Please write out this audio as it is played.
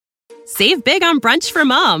Save big on brunch for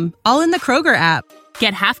mom, all in the Kroger app.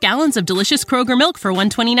 Get half gallons of delicious Kroger milk for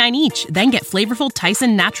 $1.29 each. Then get flavorful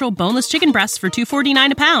Tyson natural boneless chicken breasts for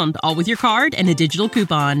 $2.49 a pound, all with your card and a digital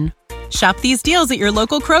coupon. Shop these deals at your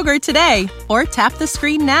local Kroger today, or tap the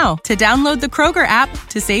screen now to download the Kroger app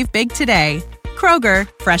to save big today. Kroger,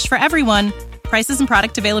 fresh for everyone. Prices and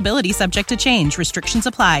product availability subject to change. Restrictions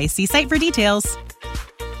apply. See site for details.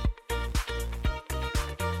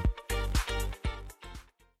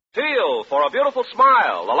 Teal for a beautiful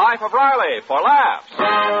smile. The Life of Riley for laughs.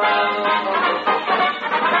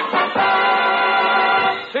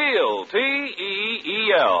 Teal,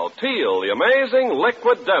 T-E-E-L. Teal, the amazing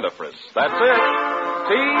liquid dentifrice. That's it.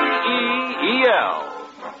 T-E-E-L.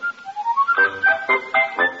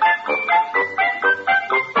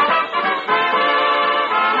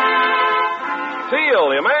 Teal,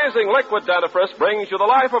 the amazing liquid dentifrice, brings you The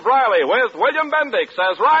Life of Riley with William Bendix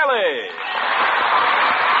as Riley.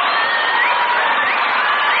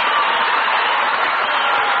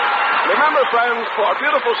 Remember, friends, for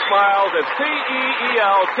beautiful smiles, it's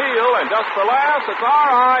T-E-E-L, Teal, and just for laughs, it's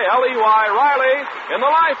R-I-L-E-Y, Riley, in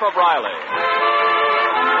The Life of Riley.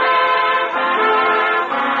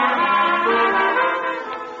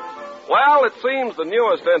 Well, it seems the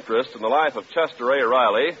newest interest in the life of Chester A.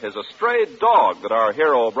 Riley is a stray dog that our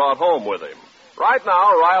hero brought home with him. Right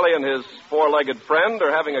now, Riley and his four-legged friend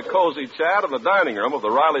are having a cozy chat in the dining room of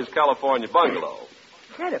the Riley's California bungalow.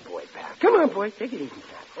 That a boy, pal. Come on, boy. Take it easy,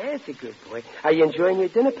 pal. That's a good boy. Are you enjoying your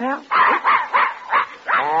dinner, pal?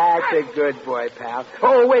 That's a good boy, pal.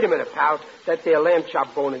 Oh, wait a minute, pal. That there lamb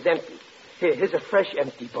chop bone is empty. Here's a fresh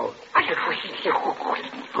empty bone.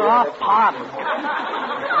 Oh, Pop.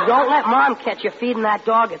 Don't let Mom catch you feeding that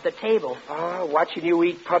dog at the table. Oh, watching you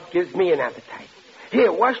eat, pup, gives me an appetite.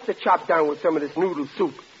 Here, wash the chop down with some of this noodle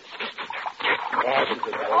soup. That's a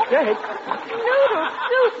good boy. Go ahead. Noodle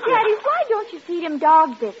soup, Daddy. Why don't you feed him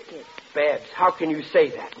dog biscuits? Babs, how can you say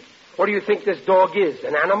that? What do you think this dog is,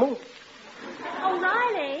 an animal? Oh,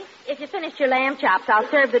 Riley, if you finish your lamb chops, I'll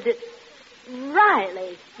serve the...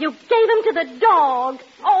 Riley, you gave him to the dog.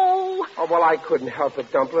 Oh. Oh, well, I couldn't help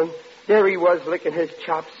it, Dumpling. There he was, licking his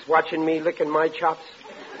chops, watching me licking my chops.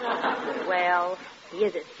 Well, he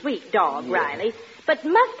is a sweet dog, yeah. Riley. But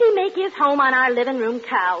must he make his home on our living room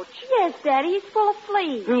couch? Yes, Daddy, he's full of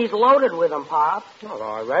fleas. He's loaded with them, Pop. Well,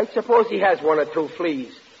 all right. Suppose he has one or two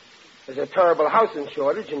fleas. There's a terrible housing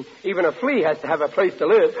shortage, and even a flea has to have a place to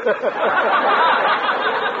live.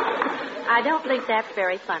 I don't think that's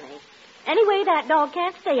very funny. Anyway, that dog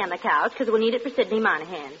can't stay on the couch because we'll need it for Sidney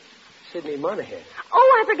Monahan. Sidney Monahan?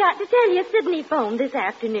 Oh, I forgot to tell you. Sidney phoned this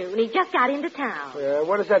afternoon. He just got into town.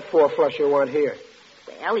 What does that four-flusher want here?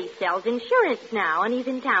 Well, he sells insurance now, and he's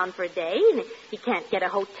in town for a day, and he can't get a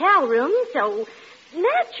hotel room, so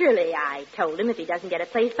naturally I told him if he doesn't get a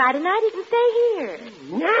place by tonight, he can stay here.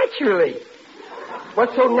 Naturally?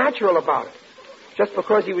 What's so natural about it? Just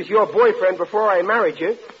because he was your boyfriend before I married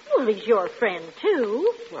you? Well, he's your friend,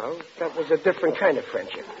 too. Well, that was a different kind of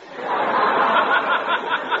friendship.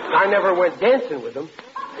 I never went dancing with him,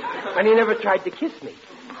 and he never tried to kiss me.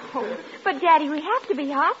 Oh, but, Daddy, we have to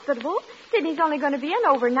be hospitable. Sidney's only going to be an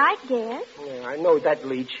overnight guest. Yeah, I know that,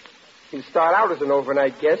 Leach. He'll start out as an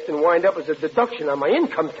overnight guest and wind up as a deduction on my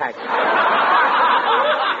income tax.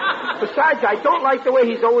 Besides, I don't like the way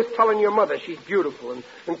he's always telling your mother she's beautiful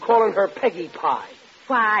and calling her Peggy Pie.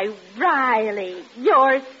 Why, Riley,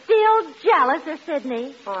 you're still jealous of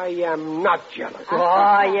Sidney. I am not jealous.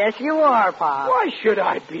 Oh, yes, you are, Pop. Why should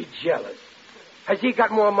I be jealous? Has he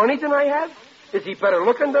got more money than I have? Is he better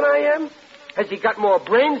looking than I am? Has he got more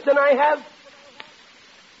brains than I have?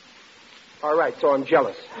 All right, so I'm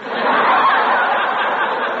jealous.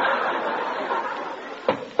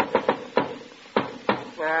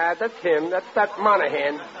 That's him. That's that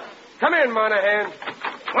Monahan. Come in, Monahan.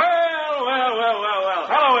 Well.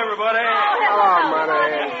 Hello, everybody. Hello,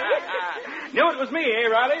 Monahan. Knew it was me, eh,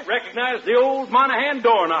 Riley? Recognized the old Monahan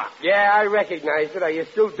door knock. Yeah, I recognized it. Are you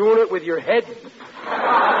still doing it with your head?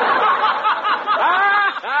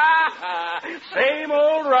 Same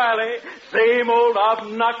old Riley. Same old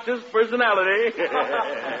obnoxious personality.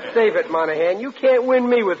 Save it, Monahan. You can't win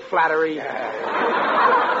me with flattery.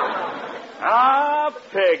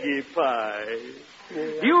 Peggy Pie.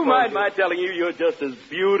 Yeah, you mind my telling you you're just as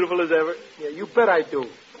beautiful as ever? Yeah, you bet I do.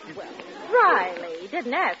 Well, Riley,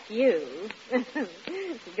 didn't ask you.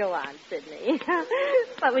 Go on, Sidney.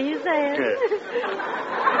 What were you saying?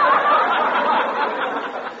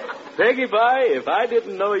 Peggy Pie, if I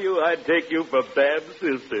didn't know you, I'd take you for Bab's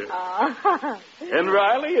sister. Oh. And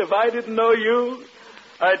Riley, if I didn't know you,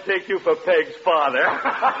 I'd take you for Peg's father.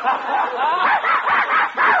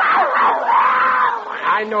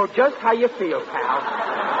 I know just how you feel, pal.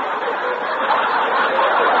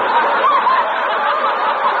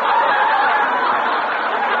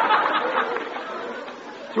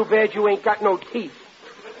 Too bad you ain't got no teeth.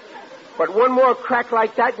 But one more crack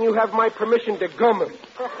like that and you have my permission to gum him. Behave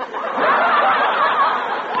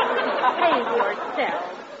yourself.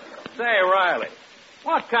 Say, Riley,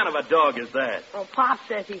 what kind of a dog is that? Well, Pop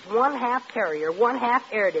says he's 1/2 terrier, 1/2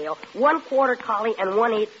 Airedale, 1/4 collie, and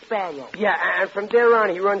 1/8 spaniel. Yeah, and from there on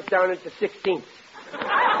he runs down into 16th.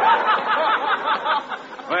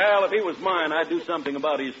 Well, if he was mine, I'd do something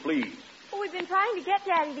about his fleas. Well, we've been trying to get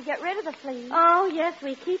Daddy to get rid of the fleas. Oh, yes,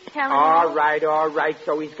 we keep telling him. All right,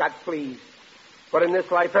 so he's got fleas. But in this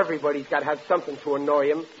life, everybody's got to have something to annoy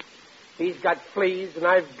him. He's got fleas, and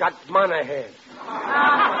I've got Monahan.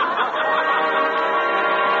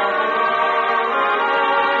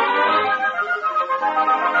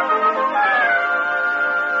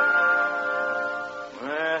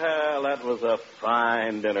 Well, that was a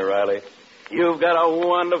fine dinner, Riley. You've got a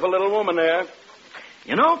wonderful little woman there.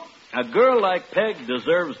 You know, a girl like Peg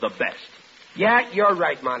deserves the best. Yeah, you're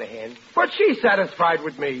right, Monahan. But she's satisfied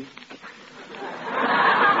with me.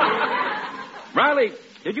 Riley,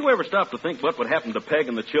 did you ever stop to think what would happen to Peg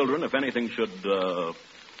and the children if anything should,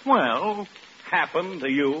 happen to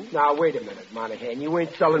you? Now, wait a minute, Monahan. You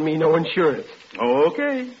ain't selling me no insurance.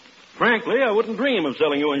 Okay. Frankly, I wouldn't dream of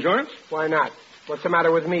selling you insurance. Why not? What's the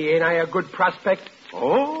matter with me? Ain't I a good prospect?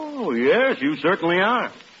 Oh, yes, you certainly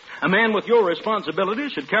are. A man with your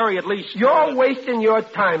responsibilities should carry at least... You're wasting your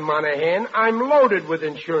time, Monahan. I'm loaded with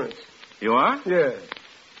insurance. You are? Yes.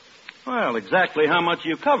 Well, exactly how much are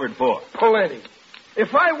you covered for? Plenty.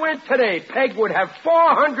 If I went today, Peg would have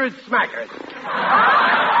 400 smackers.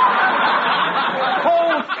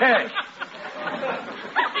 Cold cash.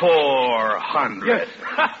 400? Yes.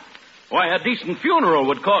 Why, a decent funeral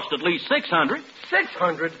would cost at least 600.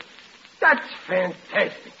 600? That's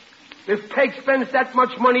fantastic. If Peg spends that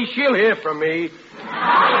much money, she'll hear from me.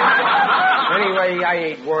 Anyway, I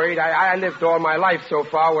ain't worried. I lived all my life so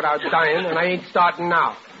far without dying, and I ain't starting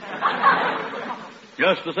now.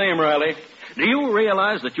 Just the same, Riley. Do you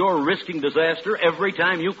realize that you're risking disaster every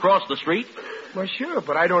time you cross the street? Well, sure,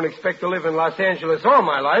 but I don't expect to live in Los Angeles all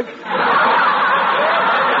my life.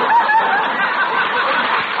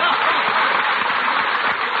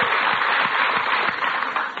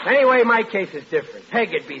 Anyway, my case is different.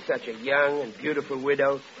 Peg'd be such a young and beautiful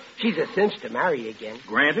widow. She's a cinch to marry again.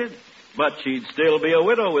 Granted, but she'd still be a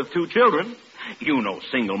widow with 2 children. You know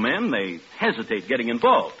single men, they hesitate getting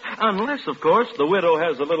involved. Unless, of course, the widow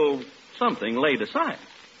has a little something laid aside.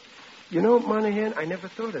 You know, Monahan, I never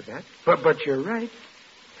thought of that. But you're right.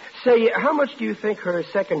 Say, how much do you think her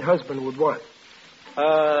second husband would want?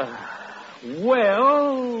 Well,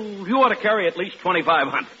 you ought to carry at least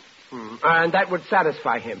 $2,500. And that would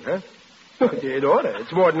satisfy him, huh? It ought to.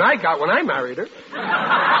 It's more than I got when I married her.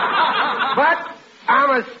 But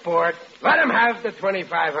I'm a sport. Let him have the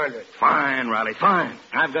 $2,500. Fine, Riley, fine.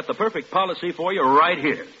 I've got the perfect policy for you right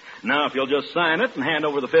here. Now, if you'll just sign it and hand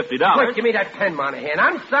over the $50. Quick, give me that pen, Monahan.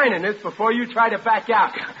 I'm signing this before you try to back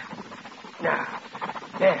out. Now,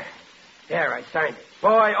 there, I signed it.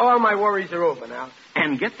 Boy, all my worries are over now.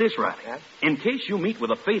 And get this, Riley. Yeah? In case you meet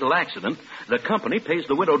with a fatal accident, the company pays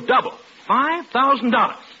the widow double,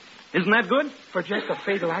 $5,000. Isn't that good? For just a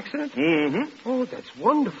fatal accident? Mm-hmm. Oh, that's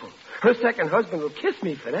wonderful. Her second husband will kiss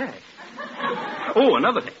me for that. Oh,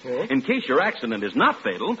 another thing. Yeah? In case your accident is not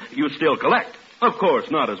fatal, you still collect. Of course,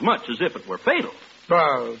 not as much as if it were fatal.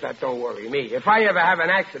 Oh, that don't worry me. If I ever have an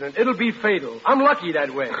accident, it'll be fatal. I'm lucky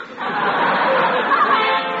that way.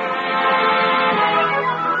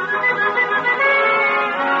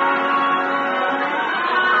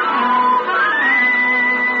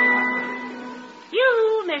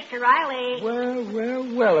 You, Mr. Riley.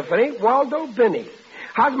 Well, if it ain't Waldo Binney.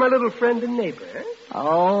 How's my little friend and neighbor, eh?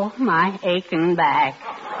 Oh, my aching back.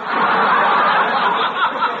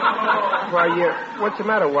 Why, what's the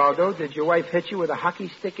matter, Waldo? Did your wife hit you with a hockey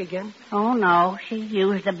stick again? Oh, no, she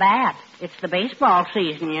used a bat. It's the baseball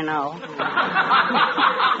season, you know.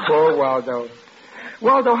 Poor Waldo.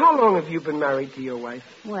 Waldo, how long have you been married to your wife?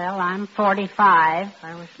 Well, I'm 45.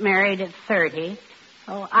 I was married at 30.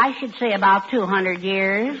 Oh, I should say about 200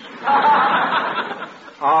 years.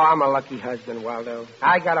 Oh, I'm a lucky husband, Waldo.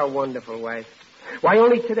 I got a wonderful wife. Why,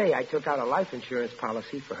 only today I took out a life insurance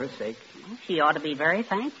policy for her sake. Well, she ought to be very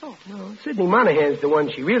thankful. No, Sidney Monahan's the one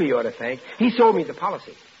she really ought to thank. He sold me the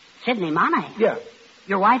policy. Sidney Monahan? Yeah.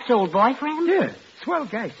 Your wife's old boyfriend? Yeah. Swell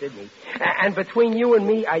guy, Sidney. And between you and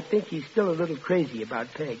me, I think he's still a little crazy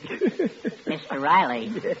about Peg. Mr.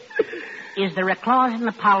 Riley, is there a clause in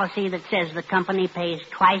the policy that says the company pays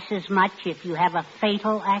twice as much if you have a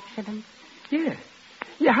fatal accident? Yeah.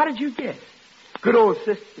 Yeah, how did you guess? Good old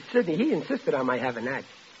Sidney, he insisted on my having that.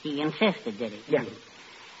 He insisted, did he? Yeah.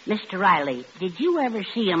 Mr. Riley, did you ever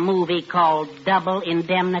see a movie called Double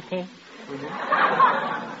Indemnity?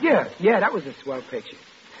 Yeah, that was a swell picture.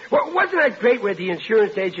 Well, wasn't that great where the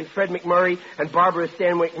insurance agent, Fred McMurray, and Barbara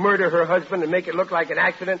Stanwyck murder her husband and make it look like an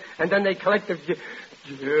accident, and then they collect the...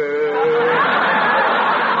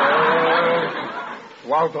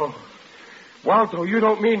 Waldo, you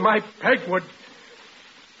don't mean my Peg would...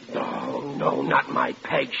 No, not my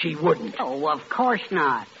Peg. She wouldn't. Oh, of course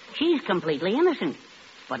not. She's completely innocent.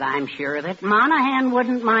 But I'm sure that Monahan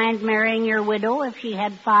wouldn't mind marrying your widow if she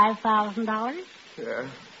had $5,000.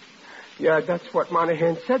 Yeah, that's what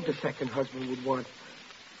Monahan said the second husband would want.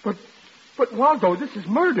 But Waldo, this is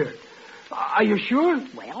murder. Are you sure?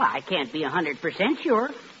 Well, I can't be 100%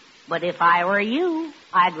 sure. But if I were you,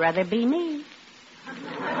 I'd rather be me.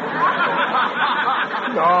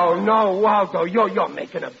 No, Waldo, you're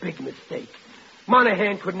making a big mistake.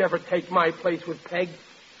 Monahan could never take my place with Peg.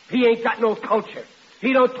 He ain't got no culture.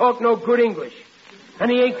 He don't talk no good English. And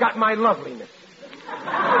he ain't got my loveliness.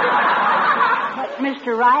 But,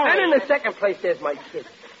 Mr. Riley... And in the second place, there's my kids.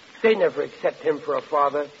 They never accept him for a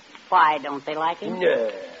father. Why, don't they like him? No,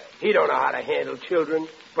 he don't know how to handle children,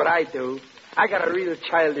 but I do. I got a real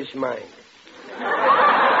childish mind.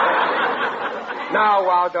 Now,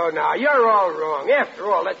 Waldo, you're all wrong.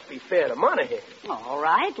 After all, let's be fair to Monahan. All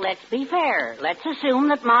right, let's be fair. Let's assume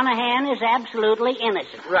that Monahan is absolutely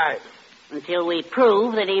innocent. Right. Until we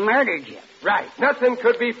prove that he murdered you. Right. Nothing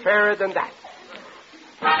could be fairer than that.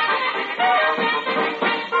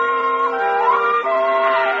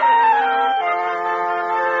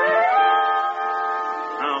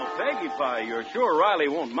 Now, Peggy Pie, you're sure Riley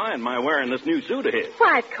won't mind my wearing this new suit of his?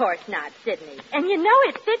 Why, of course not, Sidney. And you know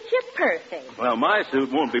it fits you perfect. Well, my suit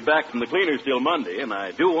won't be back from the cleaners till Monday, and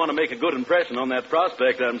I do want to make a good impression on that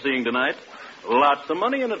prospect I'm seeing tonight. Lots of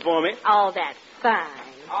money in it for me. Oh, that's fine.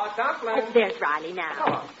 Oh, Dumpling. There's Riley now.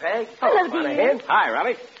 Oh, Peg. Hello, dear. Monahan. Hi,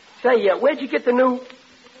 Riley. Say, where'd you get the new...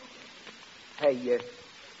 Hey,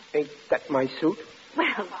 ain't that my suit?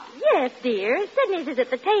 Well, yes, dear. Sidney's is at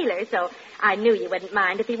the tailor, so I knew you wouldn't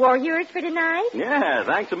mind if he wore yours for tonight. Yeah,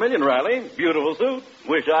 thanks a million, Riley. Beautiful suit.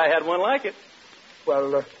 Wish I had one like it.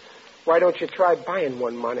 Well, why don't you try buying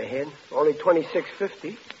one, Monahan? Only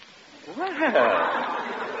 $26.50. Well,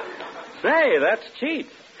 say, that's cheap.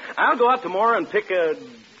 I'll go out tomorrow and pick a...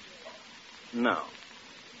 No,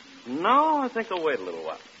 I think I'll wait a little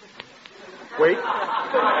while. Wait.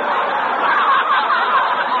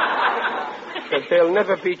 But they'll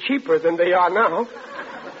never be cheaper than they are now.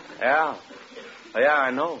 Yeah,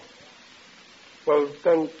 I know. Well,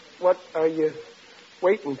 then what are you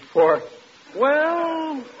waiting for?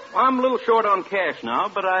 Well, I'm a little short on cash now,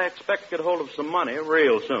 but I expect to get hold of some money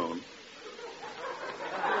real soon.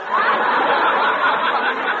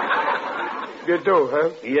 You do,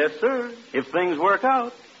 huh? Yes, sir. If things work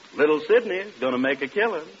out, little Sidney's going to make a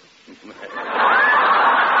killing.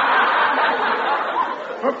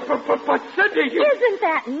 But Sidney, you... Isn't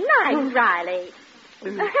that nice, Riley?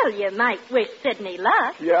 Well, you might wish Sidney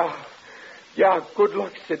luck. Yeah, good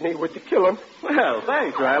luck, Sidney, with the killing. Well,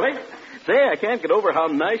 thanks, Riley. Say, I can't get over how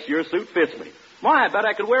nice your suit fits me. Why, I bet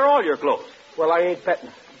I could wear all your clothes. Well, I ain't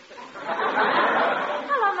betting.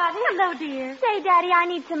 Hello, Mother. Hello, dear. Say, Daddy, I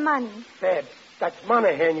need some money. Babs, that's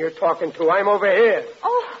Monahan you're talking to. I'm over here.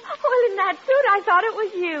 Oh, well, in that suit, I thought it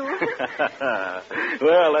was you.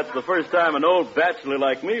 Well, that's the first time an old bachelor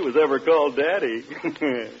like me was ever called Daddy.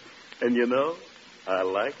 And you know, I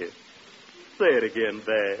like it. Say it again,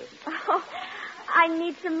 Babs. Oh, I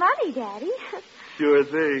need some money, Daddy. Sure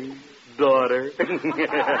thing, daughter.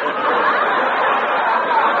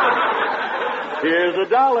 Here's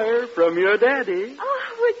 $1 from your daddy. Oh,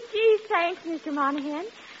 well, gee, thanks, Mr. Monahan.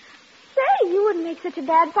 Say, you wouldn't make such a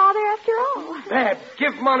bad father after all. Babs,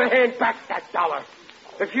 give Monahan back that $1.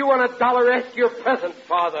 If you want $1, ask your present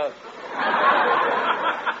father.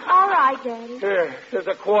 All right, Daddy. Here, there's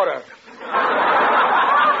a quarter.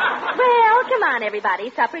 Well, come on, everybody.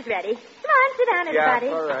 Supper's ready. Come on, sit down, everybody.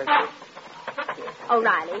 Yeah, all right.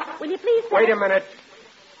 O'Reilly, will you please sit? Wait a minute.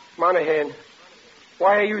 Monahan,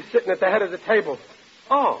 why are you sitting at the head of the table?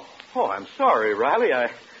 Oh, I'm sorry, Riley. I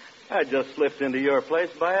just slipped into your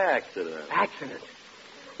place by accident. Accident?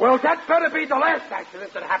 Well, that better be the last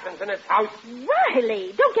accident that happens in this house.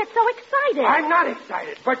 Riley, don't get so excited. I'm not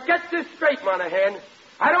excited, but get this straight, Monahan.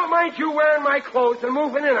 I don't mind you wearing my clothes and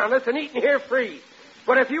moving in on us and eating here free.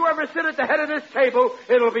 But if you ever sit at the head of this table,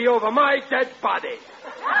 it'll be over my dead body.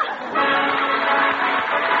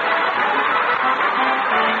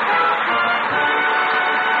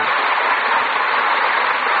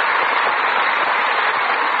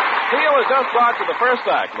 Teal has just brought to the first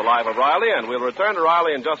act of The Life of Riley, and we'll return to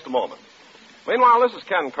Riley in just a moment. Meanwhile, this is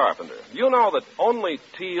Ken Carpenter. You know that only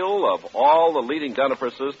Teal, of all the leading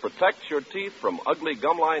dentifrices, protects your teeth from ugly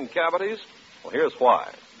gum-line cavities? Well, here's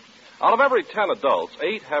why. Out of every 10 adults,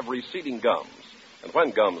 8 have receding gums. And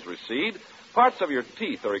when gums recede, parts of your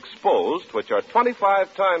teeth are exposed which are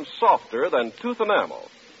 25 times softer than tooth enamel.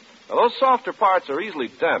 Now, those softer parts are easily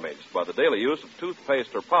damaged by the daily use of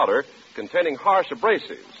toothpaste or powder containing harsh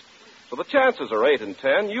abrasives. So the chances are 8 in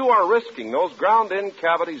 10 you are risking those ground-in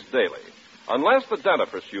cavities daily, unless the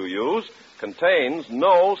dentifrice you use contains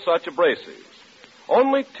no such abrasives.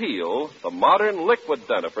 Only Teal, the modern liquid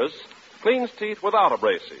dentifrice, cleans teeth without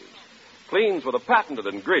abrasives, cleans with a patented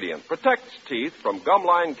ingredient, protects teeth from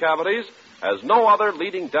gum-line cavities as no other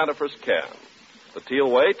leading dentifrice can. The Teal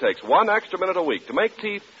way takes 1 extra minute a week to make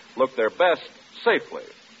teeth look their best safely.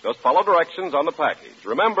 Just follow directions on the package.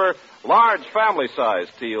 Remember, large family-size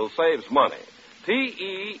Teal saves money.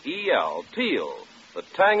 T-E-E-L, Teal, the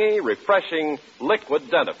tangy, refreshing liquid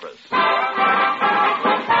dentifrice.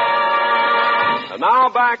 And now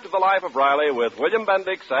back to The Life of Riley with William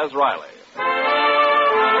Bendix as Riley.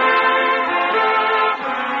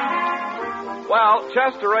 Well,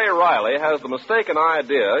 Chester A. Riley has the mistaken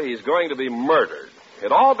idea he's going to be murdered.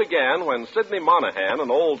 It all began when Sidney Monahan, an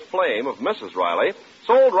old flame of Mrs. Riley,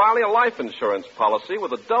 sold Riley a life insurance policy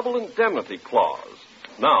with a double indemnity clause.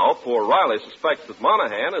 Now, poor Riley suspects that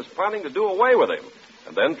Monahan is planning to do away with him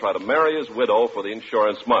and then try to marry his widow for the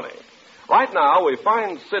insurance money. Right now, we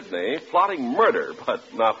find Sidney plotting murder, but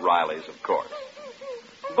not Riley's, of course.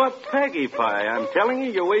 But, Peggy Pie, I'm telling you,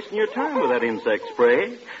 you're wasting your time with that insect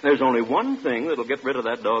spray. There's only one thing that'll get rid of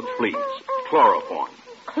that dog's fleas. Chloroform.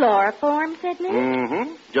 Chloroform, Sidney?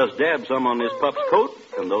 Mm-hmm. Just dab some on this pup's coat,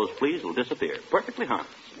 and those fleas will disappear. Perfectly harmless.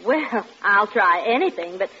 Well, I'll try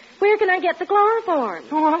anything, but where can I get the chloroform?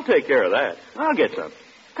 Oh, I'll take care of that. I'll get some.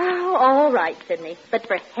 Oh, all right, Sidney. But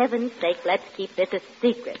for heaven's sake, let's keep this a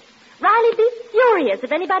secret. Riley'd be furious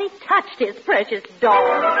if anybody touched his precious dog.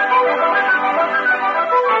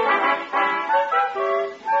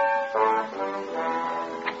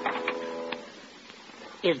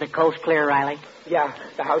 Is the coast clear, Riley? Yeah,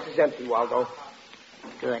 the house is empty, Waldo.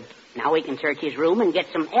 Good. Now we can search his room and get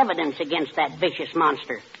some evidence against that vicious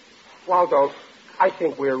monster. Waldo, I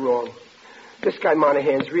think we're wrong. This guy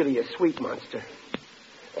Monahan's really a sweet monster.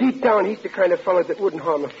 Deep down, he's the kind of fellow that wouldn't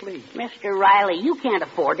harm a flea. Mr. Riley, you can't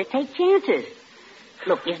afford to take chances.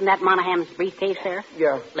 Look, isn't that Monahan's briefcase there?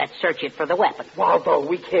 Yeah. Let's search it for the weapon. Waldo,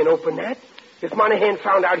 we can't open that. If Monahan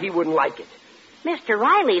found out, he wouldn't like it. Mr.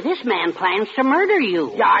 Riley, this man plans to murder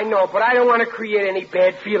you. Yeah, I know, but I don't want to create any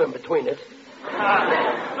bad feeling between us.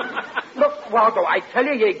 Look, Waldo, I tell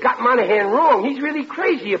you, you got Monahan wrong. He's really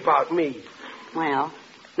crazy about me. Well,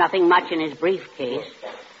 nothing much in his briefcase.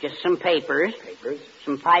 Just some papers.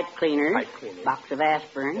 Some pipe cleaners. Box of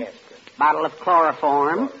aspirin. Bottle of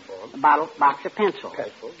chloroform. A box of pencils.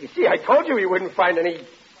 You see, I told you he wouldn't find any...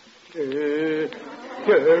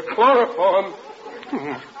 chloroform.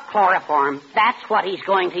 Chloroform. That's what he's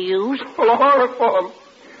going to use. Chloroform.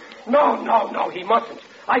 No, he mustn't.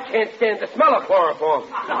 I can't stand the smell of chloroform.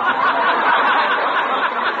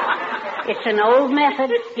 It's an old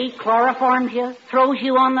method. He chloroforms you, throws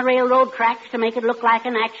you on the railroad tracks to make it look like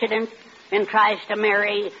an accident, and tries to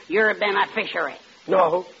marry your beneficiary.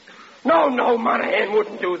 No, Monahan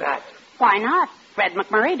wouldn't do that. Why not? Fred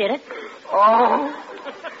McMurray did it.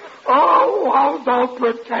 Waldo,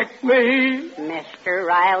 protect me. Mr.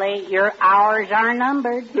 Riley, your hours are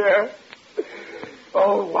numbered. Yeah.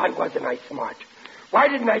 Oh, why wasn't I smart? Why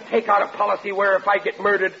didn't I take out a policy where if I get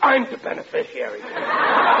murdered, I'm the beneficiary?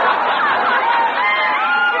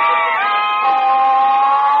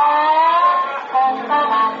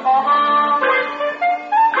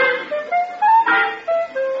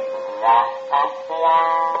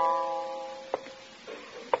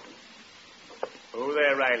 Who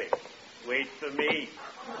there, Riley? Wait for me.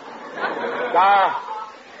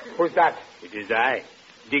 Who's that? It is I,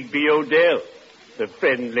 Digby O'Dell, the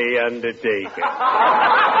friendly undertaker.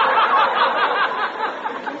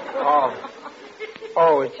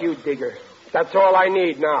 Oh, it's you, Digger. That's all I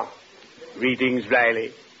need now. Greetings,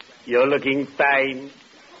 Riley. You're looking fine.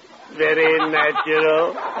 Very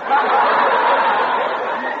natural.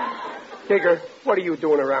 Digger, what are you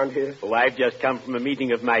doing around here? Oh, I've just come from a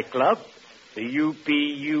meeting of my club, the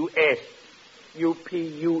UPUS.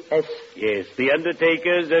 UPUS? Yes, the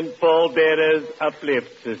Undertakers and Pallbearers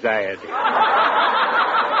Uplift Society.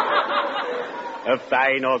 A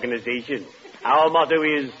fine organization. Our motto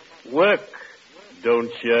is work,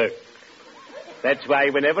 don't shirk. That's why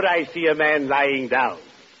whenever I see a man lying down,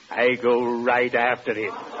 I go right after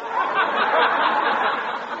him.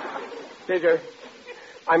 Digger,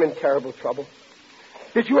 I'm in terrible trouble.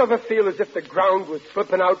 Did you ever feel as if the ground was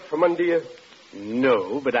slipping out from under you?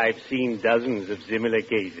 No, but I've seen dozens of similar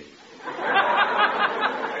cases.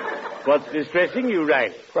 What's distressing you,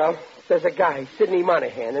 Riley? Well, there's a guy, Sidney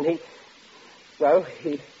Monahan, and he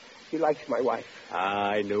likes my wife.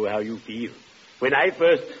 I know how you feel. When I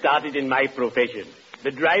first started in my profession,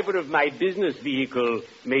 the driver of my business vehicle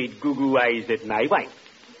made goo-goo eyes at my wife.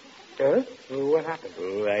 Huh? Well, what happened?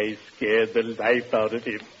 Oh, I scared the life out of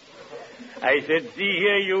him. I said, see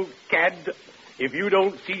here, you cad. If you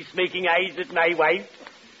don't cease making eyes at my wife,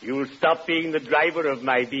 you'll stop being the driver of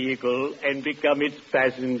my vehicle and become its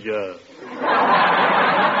passenger.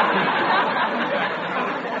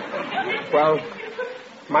 Well,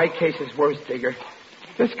 my case is worse, Digger.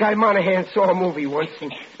 This guy Monahan saw a movie once,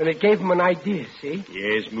 and it gave him an idea, see?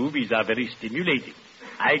 Yes, movies are very stimulating.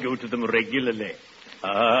 I go to them regularly.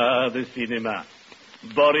 Ah, the cinema.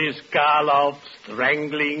 Boris Karloff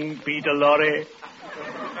strangling Peter Lorre.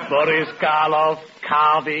 Boris Karloff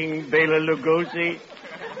carving Bela Lugosi.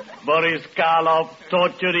 Boris Karloff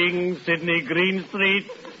torturing Sidney Greenstreet.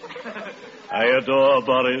 I adore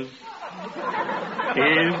Boris.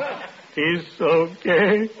 He's so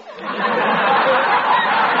gay.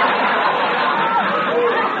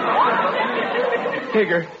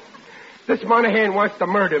 Digger, this Monahan wants to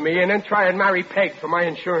murder me and then try and marry Peg for my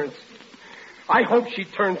insurance. I hope she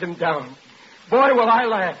turns him down. Boy, will I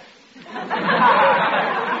laugh.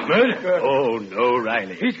 Murder? Oh, no,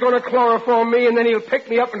 Riley. He's going to chloroform me, and then he'll pick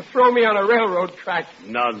me up and throw me on a railroad track.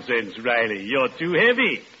 Nonsense, Riley. You're too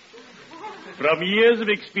heavy. From years of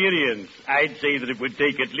experience, I'd say that it would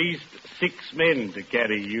take at least 6 men to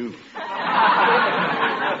carry you.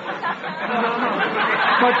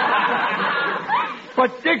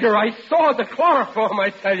 But, Digger, I saw the chloroform,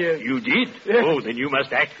 I tell you. You did? Yes. Oh, then you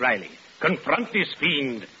must act, Riley. Confront this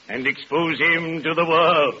fiend and expose him to the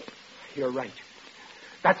world. You're right.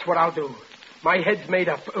 That's what I'll do. My head's made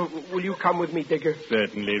up. Will you come with me, Digger?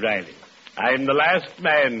 Certainly, Riley. I'm the last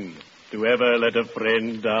man to ever let a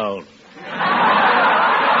friend down.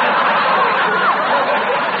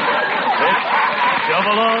 Let's shove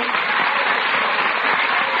along.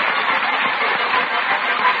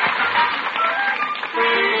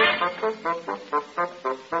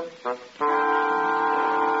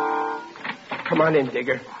 Come on in,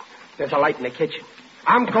 Digger. There's a light in the kitchen.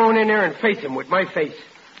 I'm going in there and face him with my face.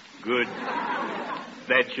 Good.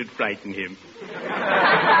 That should frighten him.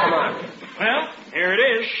 Come on. Well, here it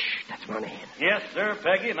is. Shh, that's Monahan. Yes, sir,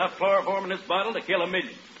 Peggy. Enough chloroform in this bottle to kill a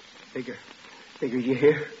million. Digger, you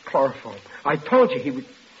hear? Chloroform. I told you he would...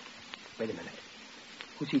 Wait a minute.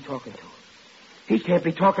 Who's he talking to? He can't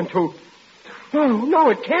be talking to... No,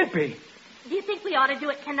 it can't be. Do you think we ought to do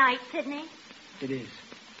it tonight, Sidney? It is.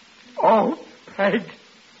 Oh, Peg.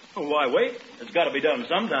 Oh, why wait? It's got to be done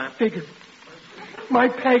sometime. Digger, my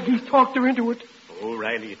Peg, he's talked her into it. Oh,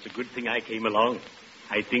 Riley, it's a good thing I came along.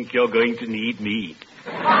 I think you're going to need me.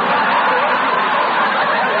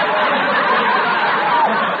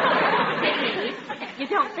 Sidney, you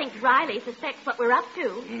don't think Riley suspects what we're up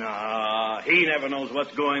to? Nah, he never knows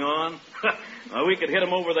what's going on. Well, we could hit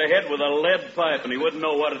him over the head with a lead pipe and he wouldn't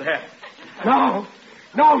know what had happened.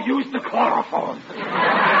 No, use the chloroform.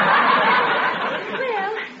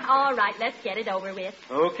 Well, all right, let's get it over with.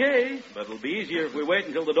 Okay, but it'll be easier if we wait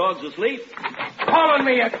until the dog's asleep. Calling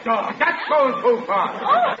me a dog. That's going too far.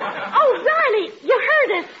 Oh, Riley, you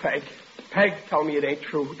heard us. Peg, tell me it ain't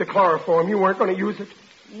true. The chloroform, you weren't going to use it?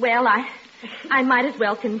 Well, I might as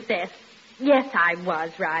well confess. Yes, I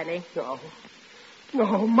was, Riley.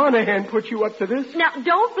 No, Monahan put you up to this. Now,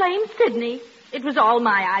 don't blame Sidney. It was all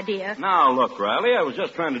my idea. Now, look, Riley, I was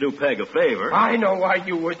just trying to do Peg a favor. I know why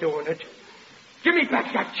you were doing it. Give me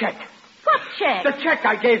back that check. What check? The check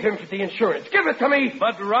I gave him for the insurance. Give it to me.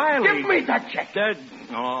 But, Riley... Give me that check.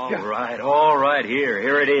 All right, here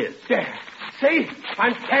it is. There. See?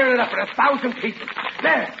 I'm tearing it up in 1,000 pieces.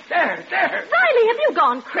 There. Riley, have you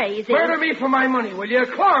gone crazy? Murder me for my money, will you?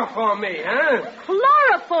 Chloroform me, huh?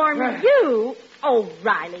 Chloroform you? Oh,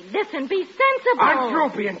 Riley, listen, be sensible. I'm through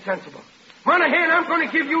being sensible. Monahan, I'm going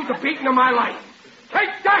to give you the beating of my life.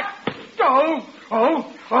 Take that!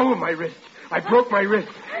 Oh, my wrist. I broke my wrist.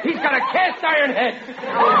 He's got a cast iron head.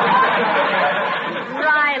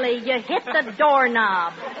 Riley, you hit the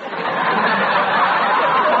doorknob.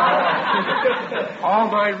 Oh,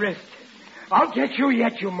 my wrist. I'll get you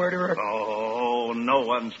yet, you murderer. Oh, no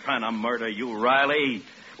one's trying to murder you, Riley.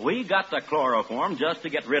 We got the chloroform just to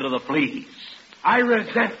get rid of the fleas. I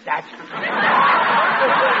resent that.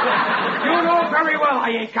 You know very well I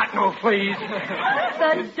ain't got no fleas.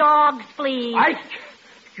 The dog's fleas.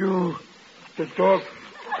 The dog,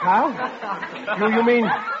 pal? You mean...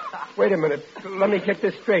 Wait a minute. Let me get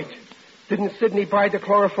this straight. Didn't Sidney buy the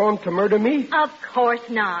chloroform to murder me? Of course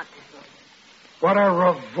not. What a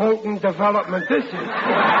revolting development this is.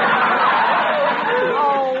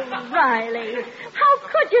 Oh, Riley. How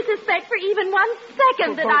could you suspect for even 1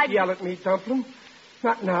 second that Don't yell at me, Dumpling.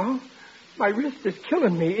 Not now. My wrist is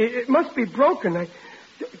killing me. It must be broken.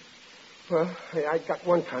 I got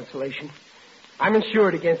one consolation. I'm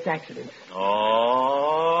insured against accidents.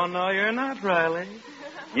 Oh, no, you're not, Riley.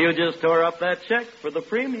 You just tore up that check for the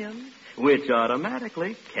premium, which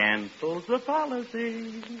automatically cancels the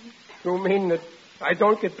policy. You mean that I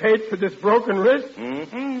don't get paid for this broken wrist?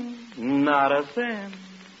 Mm-hmm. Not a cent.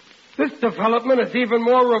 This development is even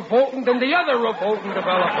more revolting than the other revolting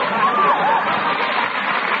development.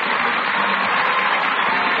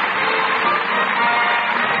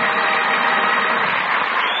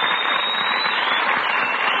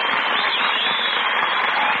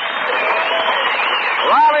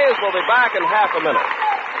 We'll be back in half a minute.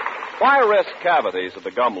 Why risk cavities at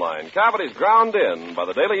the gum line? Cavities ground in by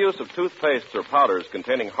the daily use of toothpastes or powders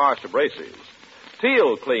containing harsh abrasives.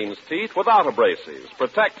 Teal cleans teeth without abrasives,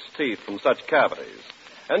 protects teeth from such cavities.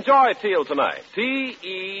 Enjoy Teal tonight.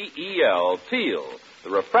 T-E-E-L, Teal, the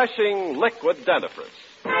refreshing liquid dentifrice.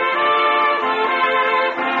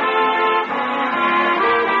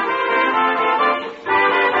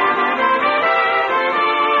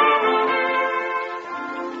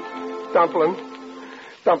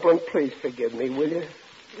 Dumpling, please forgive me, will you?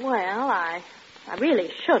 Well, I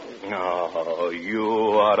really shouldn't. Oh, you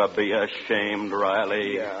ought to be ashamed,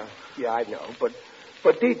 Riley. Yeah, I know.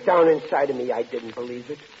 But deep down inside of me, I didn't believe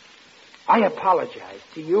it. I apologize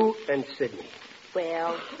to you and Sidney.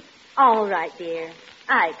 Well, all right, dear.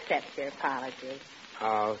 I accept your apology.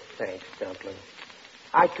 Oh, thanks, Dumpling.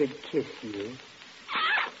 I could kiss you.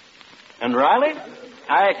 And Riley,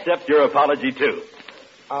 I accept your apology, too.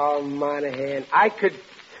 Oh, Monahan, I could...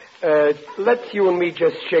 let's you and me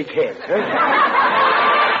just shake hands, huh?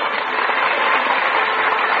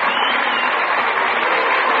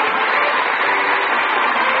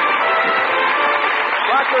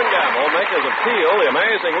 Procter & Gamble, makers of Teal, the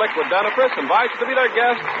amazing liquid dentifrice, invites you to be their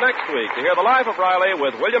guests next week to hear The Life of Riley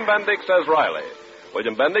with William Bendix as Riley.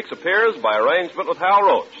 William Bendix appears by arrangement with Hal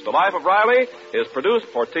Roach. The Life of Riley is produced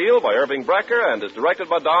for Teal by Irving Brecker and is directed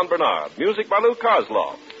by Don Bernard. Music by Lou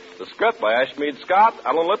Karsloff. The script by Ashmead Scott,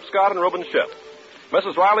 Alan Lipscott, and Reuben Schiff.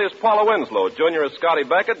 Mrs. Riley is Paula Winslow. Junior is Scotty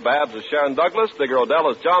Beckett. Babs is Sharon Douglas. Digger Odell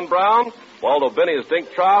is John Brown. Waldo Binney is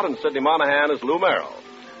Dink Trout. And Sidney Monahan is Lou Merrill.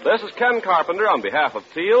 This is Ken Carpenter on behalf of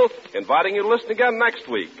Teal, inviting you to listen again next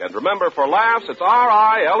week. And remember, for laughs, it's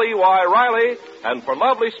R-I-L-E-Y, Riley. And for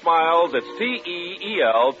lovely smiles, it's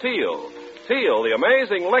T-E-E-L, Teal. Teal, the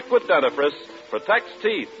amazing liquid dentifrice, protects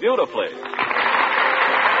teeth beautifully.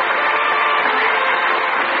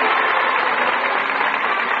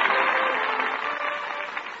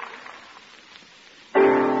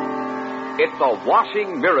 It's a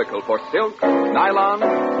washing miracle for silk, nylon,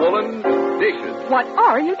 woolen, dishes. What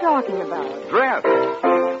are you talking about? Dreft.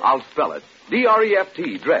 I'll spell it.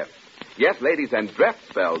 D-R-E-F-T, Dreft. Yes, ladies, and Dreft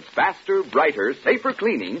spells faster, brighter, safer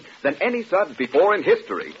cleaning than any suds before in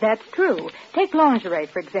history. That's true. Take lingerie,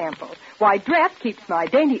 for example. Why, Dreft keeps my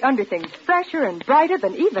dainty underthings fresher and brighter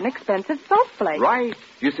than even expensive soap flakes. Right.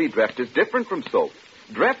 You see, Dreft is different from soap.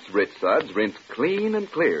 Dreft's rich suds rinse clean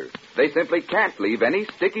and clear. They simply can't leave any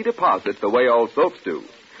sticky deposit the way all soaps do.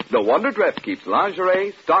 No wonder Dreft keeps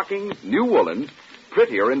lingerie, stockings, new woolens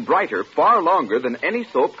prettier and brighter far longer than any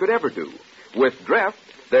soap could ever do. With Dreft,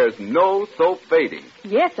 there's no soap fading.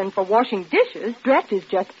 Yes, and for washing dishes, Dreft is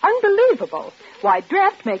just unbelievable. Why,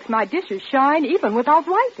 Dreft makes my dishes shine even without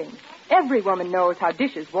wiping. Every woman knows how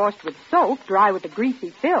dishes washed with soap dry with a greasy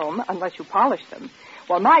film unless you polish them.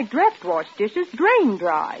 Well, my Dreft wash dishes drain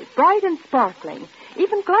dry, bright and sparkling.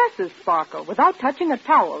 Even glasses sparkle without touching a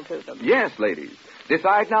towel to them. Yes, ladies.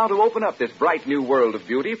 Decide now to open up this bright new world of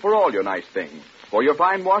beauty for all your nice things. For your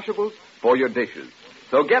fine washables, for your dishes.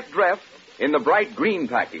 So get Dreft in the bright green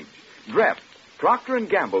package. Dreft, Procter &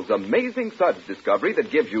 Gamble's amazing suds discovery that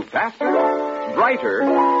gives you faster, brighter,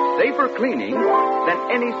 safer cleaning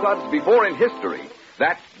than any suds before in history.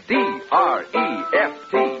 That's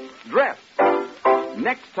D-R-E-F-T, Dreft.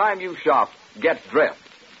 Next time you shop, get Dreft.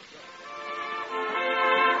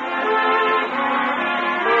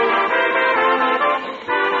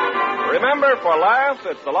 Remember, for laughs,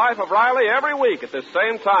 it's The Life of Riley every week at this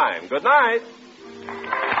same time. Good night.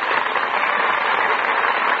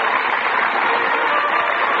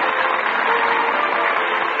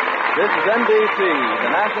 This is NBC, the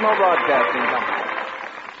National Broadcasting Company.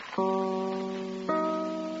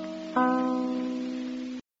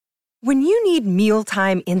 When you need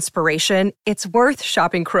mealtime inspiration, it's worth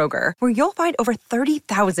shopping Kroger, where you'll find over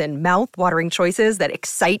 30,000 mouth-watering choices that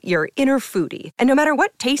excite your inner foodie. And no matter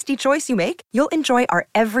what tasty choice you make, you'll enjoy our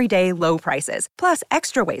everyday low prices, plus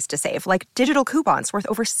extra ways to save, like digital coupons worth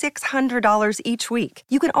over $600 each week.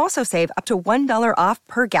 You can also save up to $1 off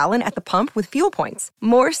per gallon at the pump with fuel points.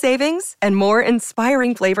 More savings and more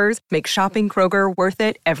inspiring flavors make shopping Kroger worth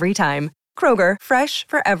it every time. Kroger, fresh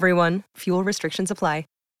for everyone. Fuel restrictions apply.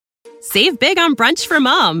 Save big on brunch for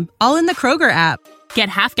Mom, all in the Kroger app. Get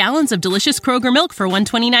half gallons of delicious Kroger milk for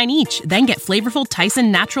 $1.29 each. Then get flavorful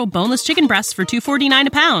Tyson natural boneless chicken breasts for $2.49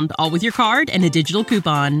 a pound, all with your card and a digital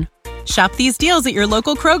coupon. Shop these deals at your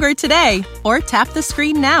local Kroger today, or tap the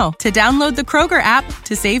screen now to download the Kroger app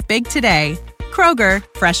to save big today. Kroger,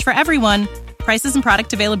 fresh for everyone. Prices and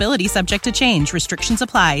product availability subject to change. Restrictions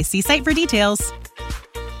apply. See site for details.